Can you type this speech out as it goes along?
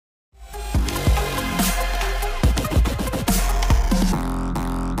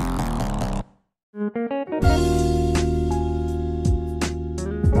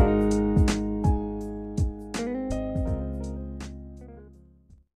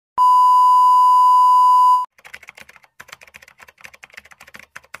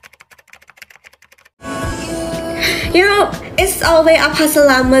You know, it's always a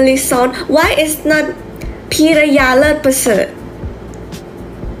Pasalam Malison. Why is not Piraya Lerth Praserit?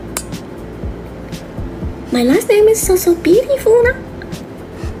 My last name is so beautiful, na?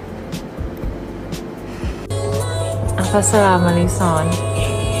 Pasalam Malison.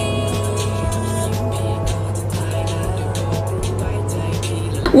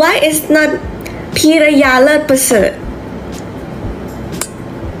 Why is not Piraya Lerth Praserit?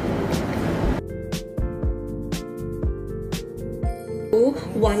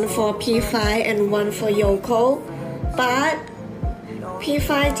 One for P5 and one for Yoko, but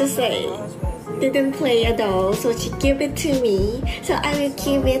P5 just didn't play at all, so she gave it to me, so I will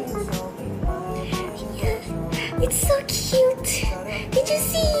keep it. Yeah, it's so cute. Did you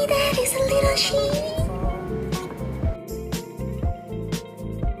see that? It's a little sheep.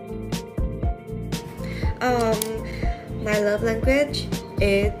 My love language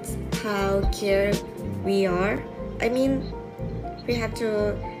is how care we are. I mean, we have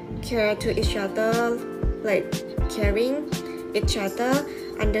to care to each other, like caring each other,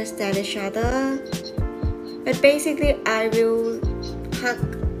 understand each other. But basically, I will hug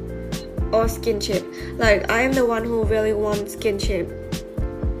or skinship. Like, I am the one who really wants skinship,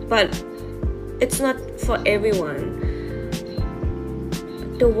 but it's not for everyone.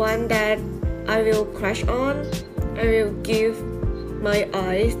 The one that I will crush on, I will give my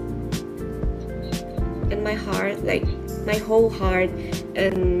eyes and my heart, like my whole heart,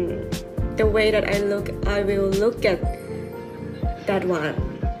 and the way that I look, I will look at that one,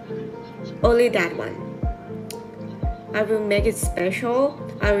 only that one. I will make it special.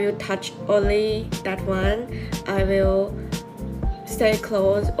 I will touch only that one. I will stay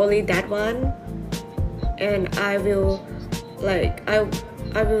close only that one, and I will like I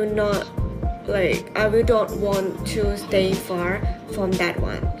will not I don't want to stay far from that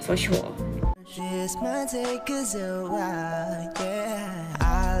one for sure. Just might take us a while, yeah.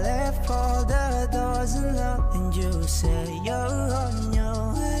 I left all the doors unlocked and you say you're on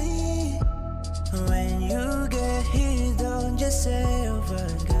your way. When you get here, don't just say over,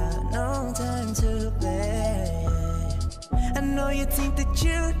 got no time to play. I know you think that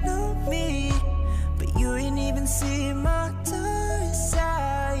you know me, but you ain't even see my dark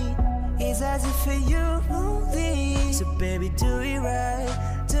side. It's as if for you only. So baby, do it right,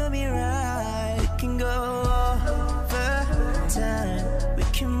 do me right. We can go over time, we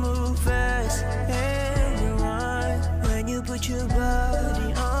can move fast and rewind. When you put your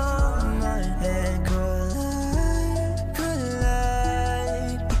body on mine and collide,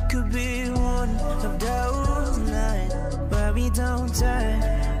 collide. It could be one of those nights where we don't turn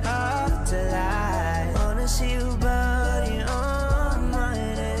off the light. Wanna see your body on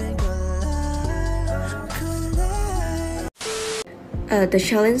mine and the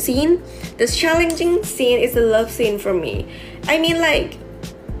challenge scene. This challenging scene is a love scene for me. I mean, like,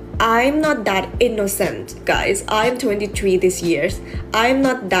 I'm not that innocent, guys. I'm 23 this year. I'm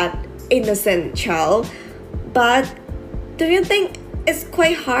not that innocent child. But do you think it's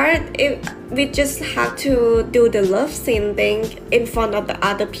quite hard if we just have to do the love scene thing in front of the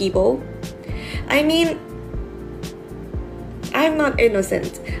other people? I mean, I'm not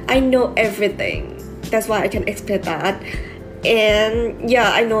innocent. I know everything. That's why I can explain that. And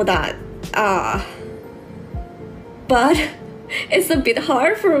yeah, I know that. But it's a bit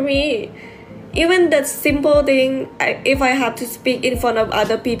hard for me. Even that simple thing, if I have to speak in front of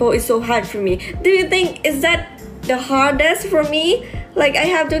other people, is so hard for me. Do you think is that the hardest for me? Like, I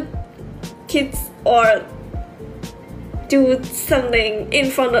have to kiss or do something in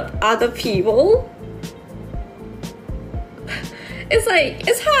front of other people? It's like,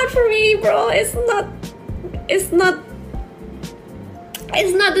 it's hard for me, bro. It's not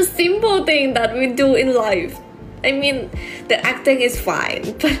the simple thing that we do in life. I mean, the acting is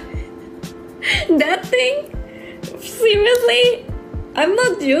fine, but that thing, seriously, I'm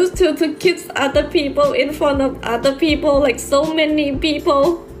not used to kiss other people in front of other people, like so many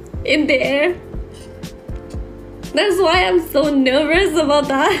people in there. That's why I'm so nervous about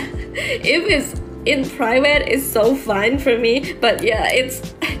that. If it's in private, it's so fine for me, but yeah,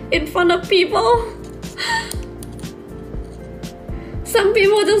 it's in front of people. Some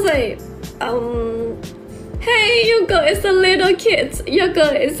people just say, hey, Yoko is a little kid.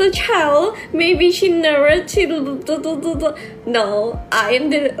 Yoko is a child. Maybe she never. No,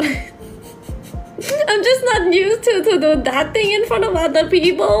 I'm just not used to do that thing in front of other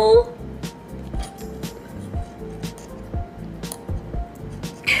people.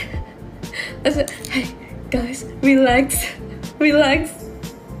 I said, hey, guys, relax. Relax.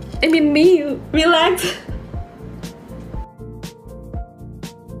 I mean me, relax.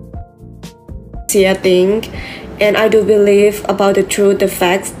 I think, and I do believe about the truth, the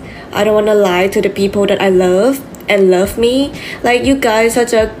facts. I don't want to lie to the people that I love and love me. Like, you guys,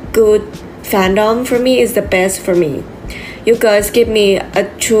 such a good fandom for me, is the best for me. You guys give me a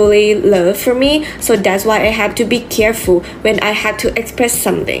truly love for me, so that's why I have to be careful when I have to express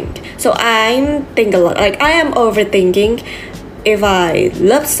something. So I think a lot, like I am overthinking if I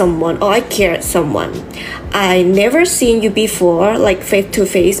love someone or I care someone. I never seen you before, like face to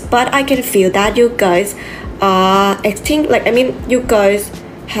face, but I can feel that you guys are acting like, I mean, you guys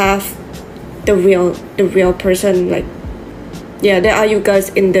have the real person. Like, yeah, there are you guys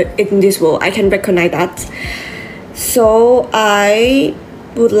in this world. I can recognize that. So I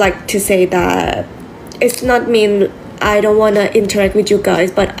would like to say that it's not mean I don't want to interact with you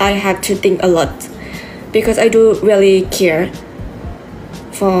guys, but I have to think a lot because I do really care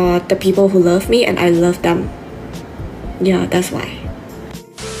for the people who love me and I love them. Yeah, that's why.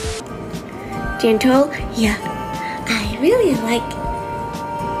 Gentle? Yeah, I really like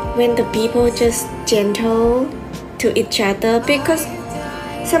when the people just gentle to each other, because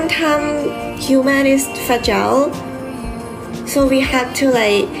sometimes human is fragile, so we have to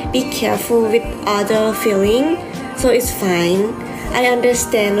like be careful with other feeling. So it's fine. I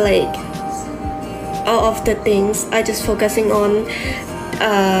understand, like all of the things. I just focusing on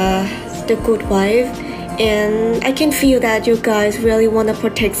the good wife, and I can feel that you guys really want to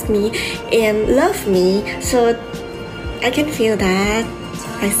protect me and love me, so I can feel that.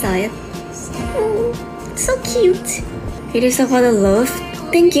 I saw it. Oh, so cute. It is about the love.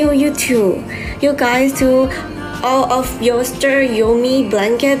 Thank you, you too. You guys too. All of Yoster, Yomi,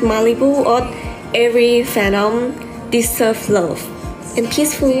 Blanket, Malibu, or every fandom deserve love and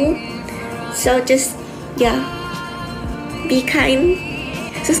peaceful. So just, yeah, be kind.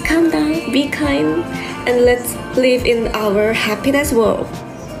 Just calm down, be kind, and let's live in our happiness world.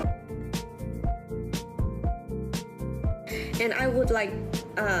 And I would like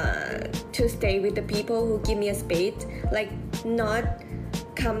to stay with the people who give me a space, like not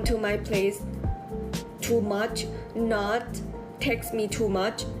come to my place too much, not text me too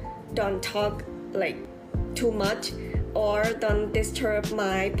much, don't talk like too much, or don't disturb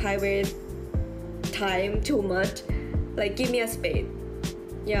my private time too much. Like, give me a space.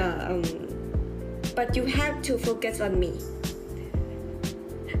 Yeah, but you have to focus on me.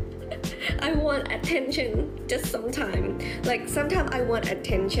 I want attention just sometimes. Like, sometimes I want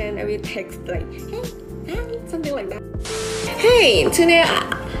attention. I will text like, hey, hi, something like that. Hey, today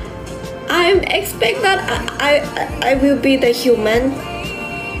I expect that I will be the human,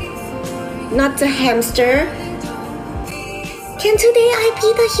 not the hamster. Can today I be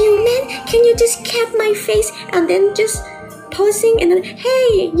the human? Can you just cap my face and then just posing and then,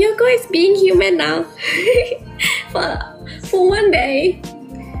 hey, Yoko is being human now. for one day.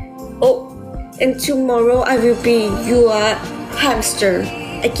 Oh, and tomorrow I will be your hamster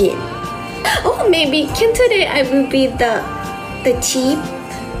again. Oh, maybe can today I will be the sheep.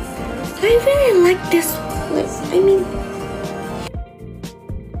 I really like this. I mean,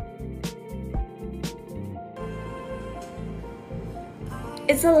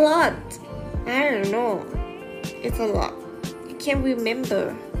 it's a lot. I don't know. It's a lot. I can't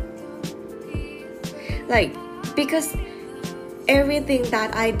remember. Like, because everything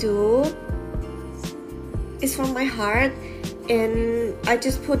that I do is from my heart, and I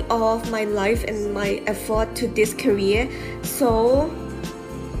just put all of my life and my effort to this career. So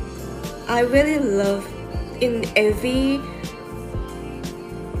I really love in every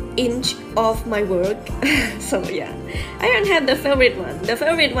inch of my work. So yeah, I don't have the favorite one. The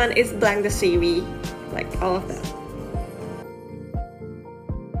favorite one is Blank the series, like all of them.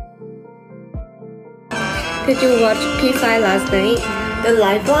 Did you watch P5 last night? The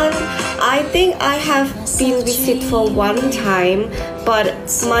live one? I think I have been visit for one time, but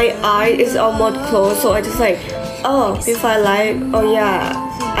my eye is almost closed, so I just like, oh, P5 live, oh yeah,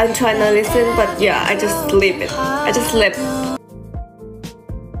 I'm trying to listen, but yeah, I just sleep it. I just slept.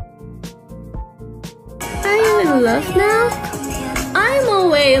 Are you in love now? I'm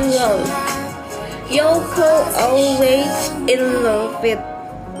always in love. Yoko always in love with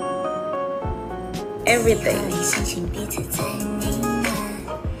everything.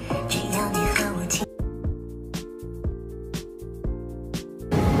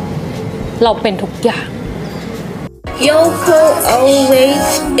 เราเป็นทุกอย่าง Yoko always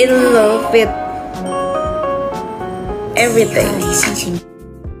in love with everything.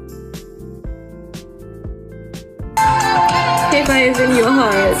 FAYE is in your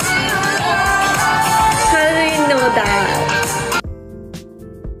heart. How do you know that?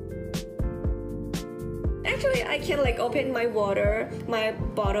 Actually, I can like open my water, my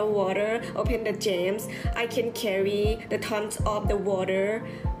bottle water, open the jams. I can carry the tons of the water,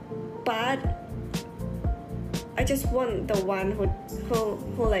 but I just want the one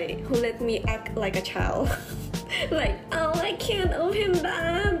who let me act like a child. Like, oh, I can't open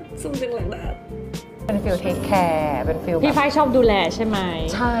that, something like that. เป็นฟิลเทคแคร์เป็นฟิล พี่ฝ้ายชอบดูแลใช่ไหม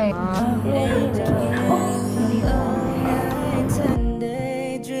ใช่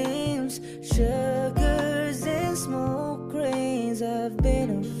Sugars and smoke grains. I've been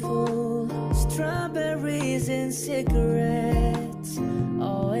a fool. Strawberries and cigarettes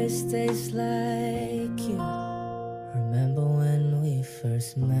always taste like you. Remember when we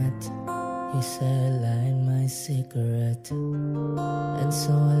first met? You said light my cigarette, and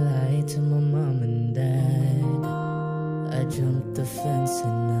so I lied to my mom and dad. I jumped the fence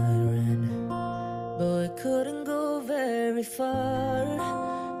and I ran, but we couldn't go very far,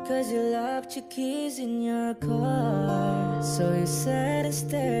 'cause you locked your keys in your car. So you sat and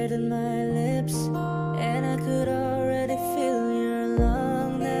stared at my lips, and I could already feel your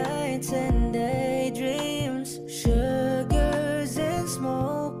long nights and daydreams. Sugars and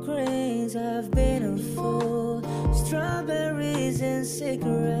smoke rings. I've been a fool. Strawberries and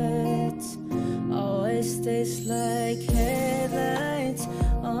cigarettes always taste like headlights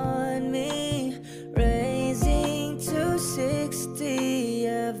on me. Raising to 60,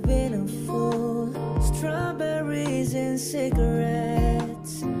 I've been a fool. Strawberries and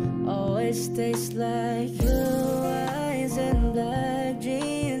cigarettes always taste like blue eyes and black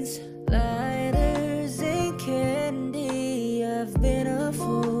jeans. Lighters and candy, I've been a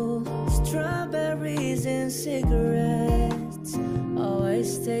fool. Strawberries and cigarettes always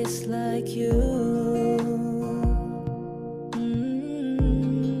taste like you.